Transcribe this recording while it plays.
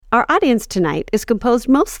Our audience tonight is composed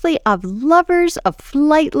mostly of lovers of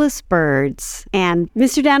flightless birds. And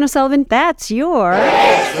Mr. Dan O'Sullivan, that's your...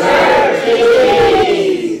 Expertise!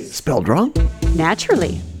 Spelled wrong?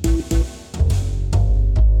 Naturally.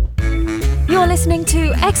 You're listening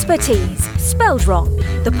to Expertise, Spelled Wrong,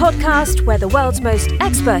 the podcast where the world's most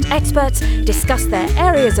experts discuss their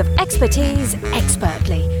areas of expertise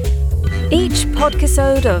expertly. Each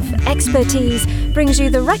podcasode of Expertise brings you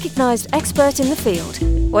the recognised expert in the field,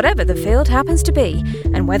 whatever the field happens to be,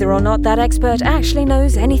 and whether or not that expert actually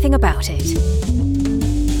knows anything about it.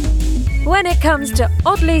 When it comes to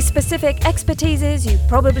oddly specific expertises you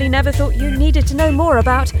probably never thought you needed to know more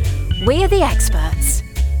about, we're the experts.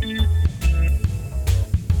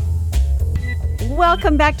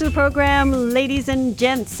 Welcome back to the program, ladies and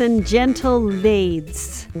gents and gentle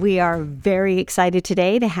lades. We are very excited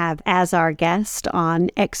today to have as our guest on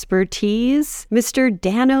Expertise, Mr.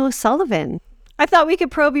 Dan O'Sullivan. I thought we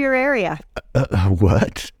could probe your area.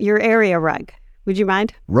 What? Your area rug. Would you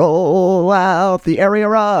mind? Roll out the area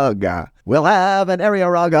rug. We'll have an area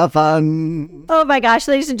rug of fun. Oh my gosh,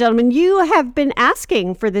 ladies and gentlemen, you have been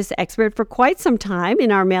asking for this expert for quite some time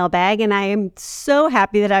in our mailbag, and I am so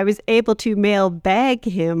happy that I was able to mailbag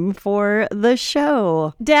him for the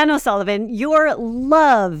show. Dan O'Sullivan, your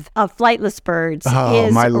love of flightless birds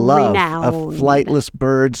is my love renowned. of flightless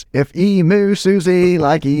birds. If emu Susie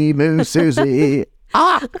like emu Susie.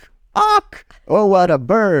 Awk! Awk! Oh, what a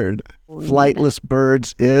bird. Flightless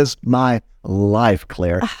birds is my life,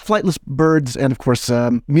 Claire. Flightless birds and, of course,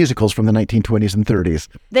 musicals from the 1920s and 30s.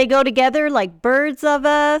 They go together like birds of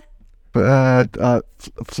a...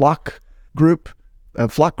 flock group.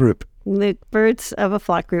 The birds of a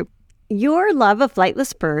flock group. Your love of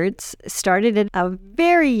flightless birds started at a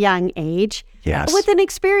very young age. Yes. With an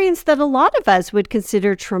experience that a lot of us would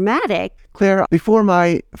consider traumatic. Claire, before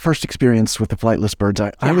my first experience with the flightless birds,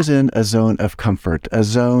 I was in a zone of comfort, a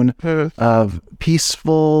zone of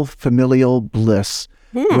peaceful, familial bliss,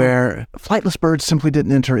 where flightless birds simply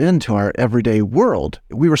didn't enter into our everyday world.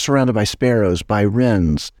 We were surrounded by sparrows, by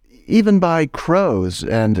wrens, even by crows,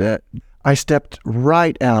 and I stepped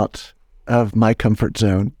right out of my comfort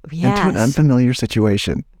zone into an unfamiliar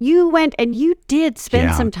situation. You went and you did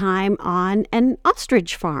spend some time on an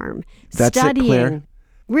ostrich farm. That's studying. It, Claire.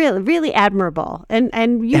 Really, really admirable. And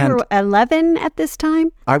you were 11 at this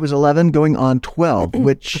time? I was 11 going on 12,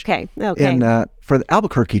 which okay. For the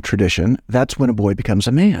Albuquerque tradition, that's when a boy becomes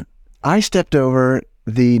a man. I stepped over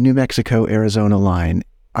the New Mexico-Arizona line.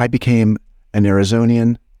 I became an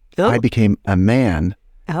Arizonian. Oh. I became a man.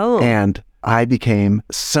 Oh. And I became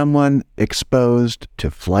someone exposed to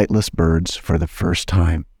flightless birds for the first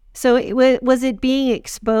time. So was it being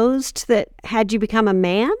exposed that had you become a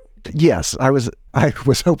man? Yes, I was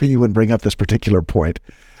hoping you wouldn't bring up this particular point,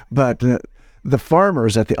 but the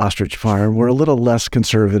farmers at the ostrich farm were a little less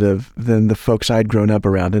conservative than the folks I'd grown up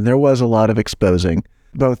around, and there was a lot of exposing,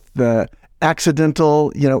 both the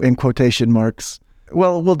accidental, in quotation marks.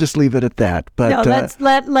 Well, we'll just leave it at that. But no,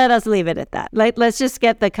 let us leave it at that. Let's just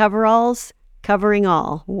get the coveralls covering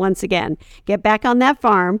all once again. Get back on that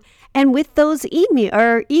farm. And with those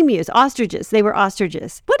emus, ostriches, they were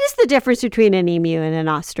ostriches. What is the difference between an emu and an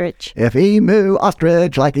ostrich? If emu,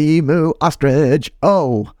 ostrich, like emu, ostrich,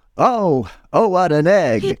 oh, what an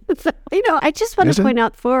egg. So, I just want to point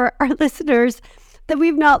out for our listeners that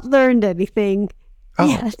we've not learned anything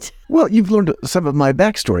yet. Well, you've learned some of my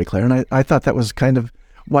backstory, Claire, and I thought that was kind of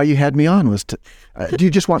why you had me on, was to, do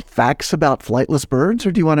you just want facts about flightless birds,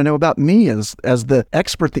 or do you want to know about me as the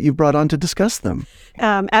expert that you brought on to discuss them?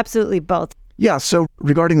 Absolutely both. Yeah, so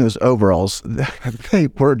regarding those overalls, they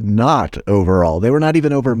were not overall. They were not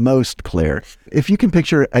even over most, Claire. If you can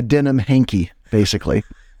picture a denim hanky, basically.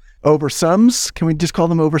 Oversums? Can we just call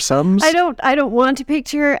them oversums? I don't want to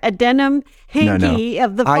picture a denim hanky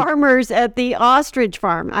of the farmers at the ostrich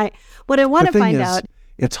farm. What I want to find out.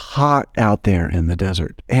 It's hot out there in the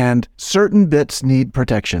desert, and certain bits need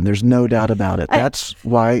protection. There's no doubt about it. That's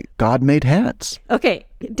why God made hats. Okay,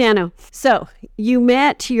 Dano. So you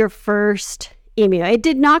met your first emu. It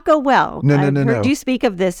did not go well. No. I've heard you speak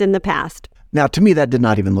of this in the past. Now, to me, that did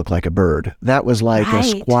not even look like a bird. That was like a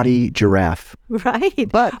squatty giraffe. Right.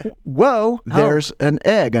 But, there's an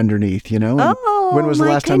egg underneath, and when was the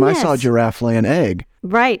last time I saw a giraffe lay an egg?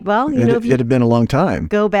 Right. Well, it had been a long time.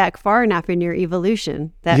 Go back far enough in your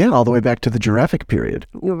evolution. All the way back to the Jurassic period.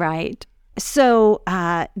 Right. So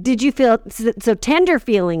did you feel so tender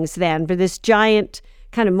feelings then for this giant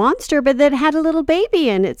kind of monster, but that had a little baby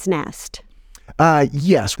in its nest?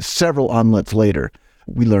 Yes. Several omelets later,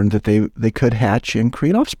 we learned that they could hatch and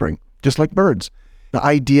create offspring, just like birds. The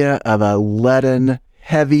idea of a leaden,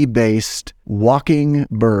 heavy-based walking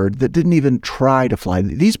bird that didn't even try to fly.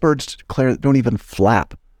 These birds, Claire, don't even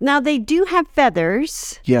flap. Now, they do have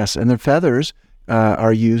feathers. Yes, and their feathers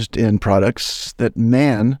are used in products that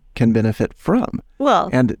man can benefit from. Well,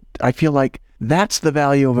 and I feel like that's the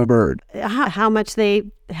value of a bird. How much they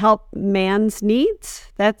help man's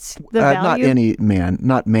needs? That's the value? Not any man,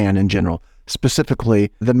 not man in general.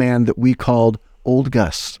 Specifically, the man that we called Old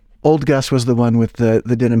Gus. Old Gus was the one with the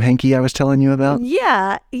denim hanky I was telling you about.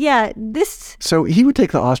 Yeah. So he would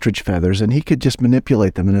take the ostrich feathers and he could just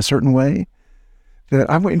manipulate them in a certain way.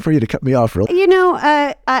 I'm waiting for you to cut me off. You know,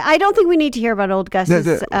 I don't think we need to hear about Old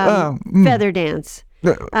Gus's feather dance.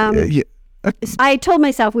 I told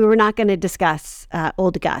myself we were not going to discuss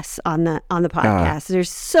Old Gus on the podcast. There's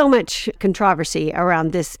so much controversy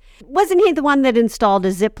around this. Wasn't he the one that installed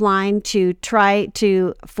a zip line to try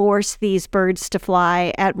to force these birds to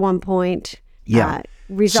fly at one point? Yeah.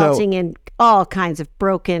 Resulting in all kinds of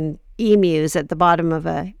broken emus at the bottom of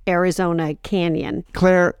a Arizona canyon.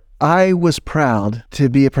 Claire, I was proud to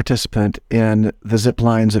be a participant in the zip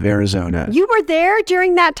lines of Arizona. You were there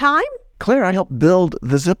during that time? Claire, I helped build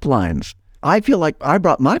the zip lines. I feel like I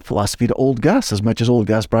brought my philosophy to Old Gus as much as Old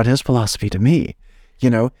Gus brought his philosophy to me.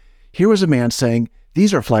 You know, here was a man saying,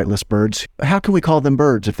 these are flightless birds. How can we call them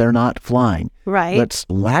birds if they're not flying? Right. Let's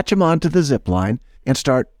latch them onto the zip line and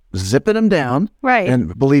start zipping them down. Right.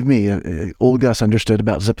 And believe me, Old Gus understood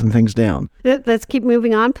about zipping things down. Let's keep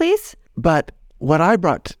moving on, please. But what I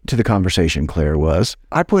brought to the conversation, Claire, was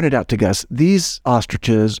I pointed out to Gus, these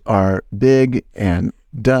ostriches are big and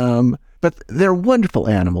dumb, but they're wonderful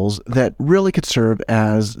animals that really could serve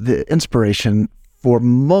as the inspiration for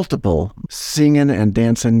multiple singing and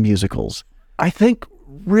dancing musicals. I think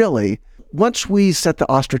really, once we set the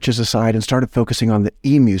ostriches aside and started focusing on the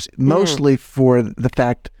emus, mostly for the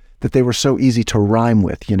fact that they were so easy to rhyme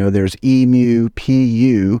with. You know, there's emu,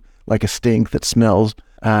 pu, like a stink that smells.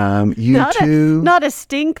 Not a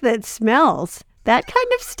stink that smells. That kind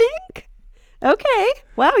of stink? Okay.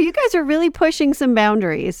 Wow, you guys are really pushing some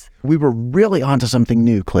boundaries. We were really onto something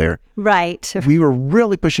new, Claire. Right. We were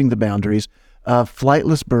really pushing the boundaries of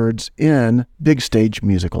flightless birds in big stage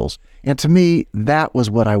musicals. And to me, that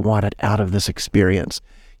was what I wanted out of this experience.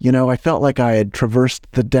 You know, I felt like I had traversed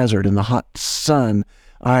the desert in the hot sun.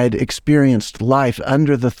 I'd experienced life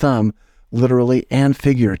under the thumb, literally and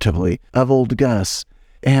figuratively, of Old Gus.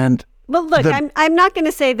 And well, look, I'm not going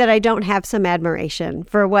to say that I don't have some admiration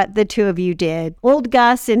for what the two of you did. Old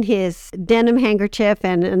Gus in his denim handkerchief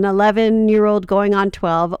and an 11-year-old going on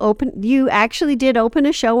 12. You actually did open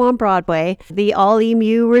a show on Broadway, the All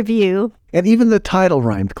Emu Review. And even the title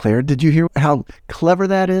rhymed, Claire. Did you hear how clever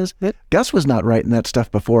that is? Gus was not writing that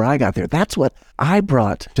stuff before I got there. That's what I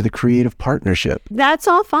brought to the creative partnership. That's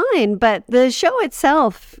all fine, but the show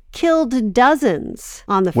itself killed dozens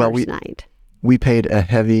on the first night. We paid a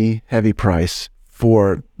heavy, heavy price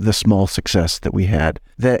for the small success that we had.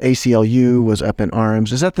 The ACLU was up in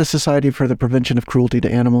arms. Is that the Society for the Prevention of Cruelty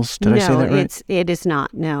to Animals? Did I say that right? It is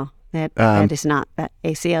not. No, that is not the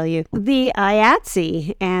ACLU. The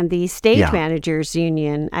IATSE and the Stage Managers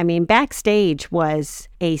Union, I mean, backstage was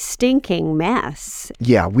a stinking mess.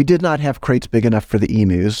 Yeah, we did not have crates big enough for the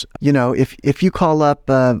emus. You know, if you call up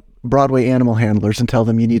Broadway animal handlers and tell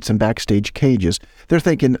them you need some backstage cages, they're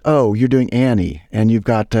thinking, oh, you're doing Annie and you've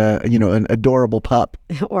got an adorable pup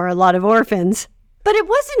or a lot of orphans. But it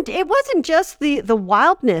wasn't just the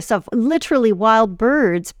wildness of literally wild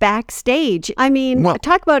birds backstage. I mean,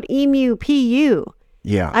 talk about emu pu.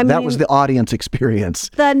 Yeah, that was the audience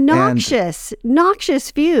experience. The noxious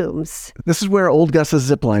fumes. This is where Old Gus's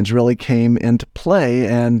zip lines really came into play,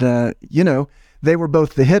 and they were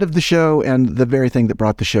both the hit of the show and the very thing that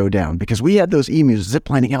brought the show down, because we had those emus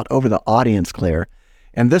ziplining out over the audience, Claire.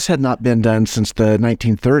 And this had not been done since the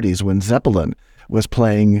 1930s when Zeppelin was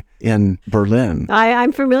playing in Berlin.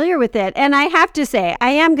 I'm familiar with it. And I have to say, I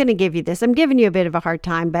am going to give you this. I'm giving you a bit of a hard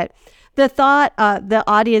time, but the thought, the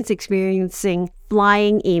audience experiencing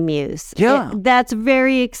flying emus. Yeah. That's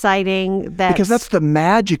very exciting. Because that's the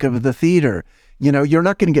magic of the theater. You know, you're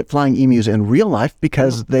not going to get flying emus in real life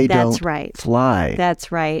because they don't fly.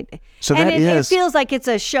 That's right. So it feels like it's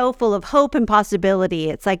a show full of hope and possibility.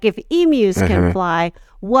 It's like, if emus can fly,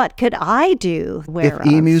 what could I do? If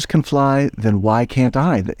emus can fly, then why can't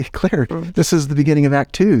I? Claire, this is the beginning of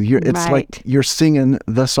Act 2. It's like you're singing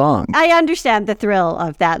the song. I understand the thrill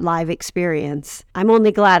of that live experience. I'm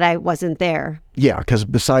only glad I wasn't there. Yeah, because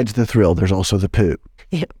besides the thrill, there's also the poo.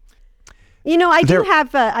 Yeah. You know, I do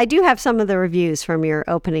have some of the reviews from your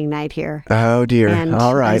opening night here. Oh, dear. And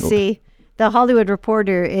all right. I see the Hollywood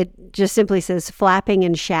Reporter, it just simply says flapping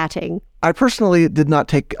and shatting. I personally did not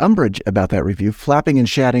take umbrage about that review. Flapping and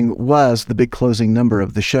Shatting was the big closing number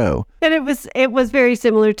of the show. And it was very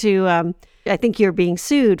similar to, I think you're being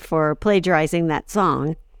sued for plagiarizing that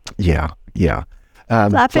song. Yeah.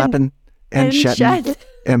 Flapping and Shatting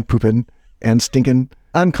and pooping and stinking.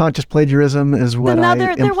 Unconscious plagiarism is what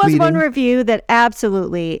there was one review that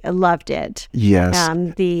absolutely loved it. Yes.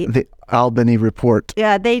 The Albany report.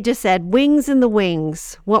 Yeah, they just said, wings in the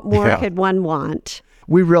wings. What more could one want?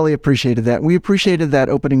 We really appreciated that. We appreciated that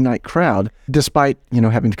opening night crowd, despite,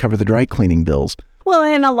 having to cover the dry cleaning bills. Well,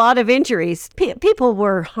 and a lot of injuries. People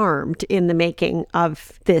were harmed in the making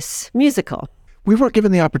of this musical. We weren't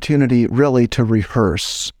given the opportunity, really, to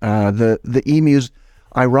rehearse. The emus,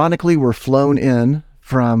 ironically, were flown in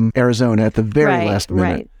from Arizona at the very last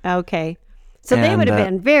minute. Right, okay. So they would have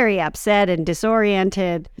been very upset and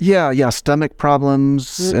disoriented. Yeah, stomach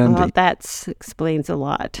problems. That explains a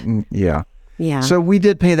lot. Yeah. Yeah. So we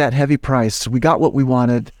did pay that heavy price. We got what we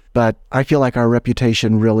wanted, but I feel like our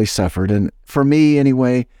reputation really suffered. And for me,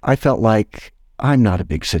 anyway, I felt like I'm not a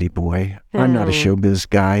big city boy. I'm not a showbiz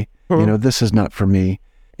guy. This is not for me.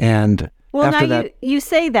 And after that, you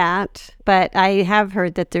say that, but I have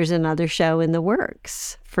heard that there's another show in the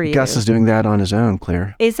works for you. Gus is doing that on his own,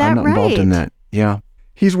 Claire. Is that right? I'm not involved in that. Yeah.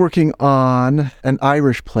 He's working on an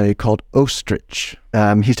Irish play called Ostrich.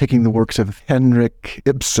 He's taking the works of Henrik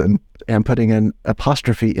Ibsen and putting an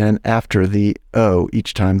apostrophe in after the O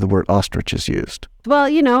each time the word ostrich is used. Well,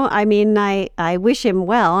 I wish him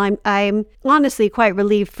well. I'm honestly quite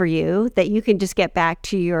relieved for you that you can just get back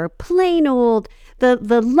to your plain old,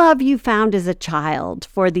 the love you found as a child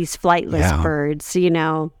for these flightless birds,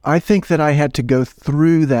 I think that I had to go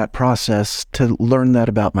through that process to learn that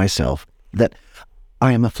about myself, that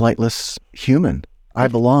I am a flightless human. I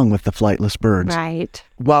belong with the flightless birds. Right.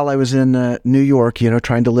 While I was in New York,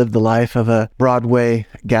 trying to live the life of a Broadway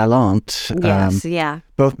gallant. Yes, yeah.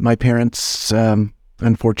 Both my parents,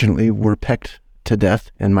 unfortunately, were pecked to death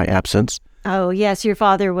in my absence. Oh, yes. Your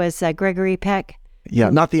father was Gregory Peck. Yeah,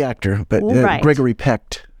 not the actor, but Gregory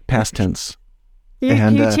Pecked, past tense. You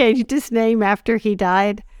changed his name after he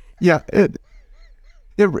died? Yeah, it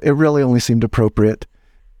really only seemed appropriate.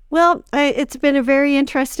 Well, it's been a very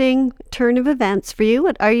interesting turn of events for you.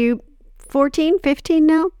 What, are you 14, 15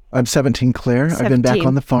 now? I'm 17, Claire. 17. I've been back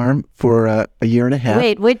on the farm for a year and a half.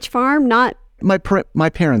 Wait, which farm? Not my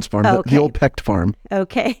parents' farm, the old Pecked farm.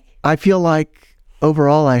 Okay. I feel like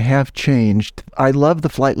overall I have changed. I love the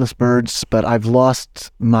flightless birds, but I've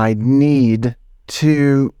lost my need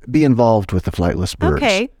to be involved with the flightless birds.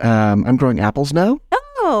 Okay. I'm growing apples now.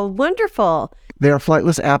 Oh, wonderful. They are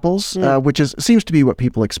flightless apples, which seems to be what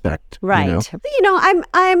people expect. Right.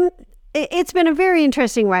 It's been a very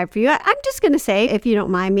interesting ride for you. I'm just going to say, if you don't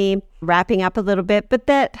mind me wrapping up a little bit, but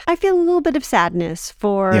that I feel a little bit of sadness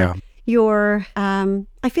for your,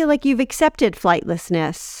 I feel like you've accepted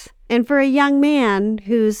flightlessness. And for a young man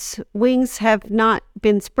whose wings have not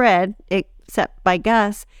been spread, except by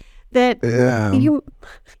Gus, that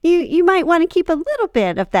you might want to keep a little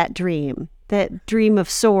bit of that dream of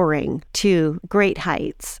soaring to great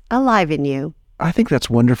heights alive in you. I think that's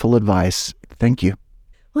wonderful advice. Thank you.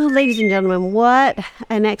 Well, ladies and gentlemen, what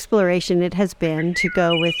an exploration it has been to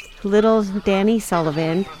go with little Danny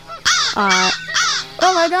Sullivan. Oh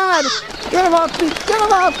my God! Get him off me! Get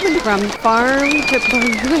him off me! From farm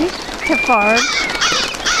to farm.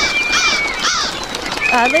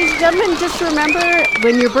 Ladies and gentlemen, just remember,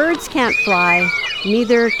 when your birds can't fly,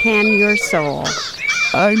 neither can your soul.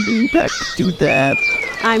 I'm being pecked to that.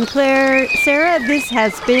 I'm Claire. Sarah, this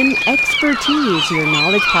has been Expertease, your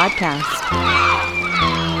knowledge podcast.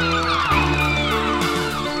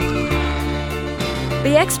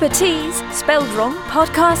 The Expertise, spelled wrong,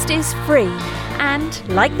 podcast is free. And,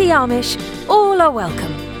 like the Amish, all are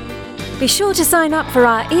welcome. Be sure to sign up for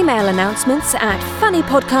our email announcements at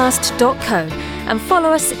funnypodcast.co and follow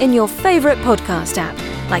us in your favourite podcast app,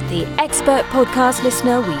 like the expert podcast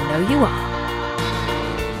listener we know you are.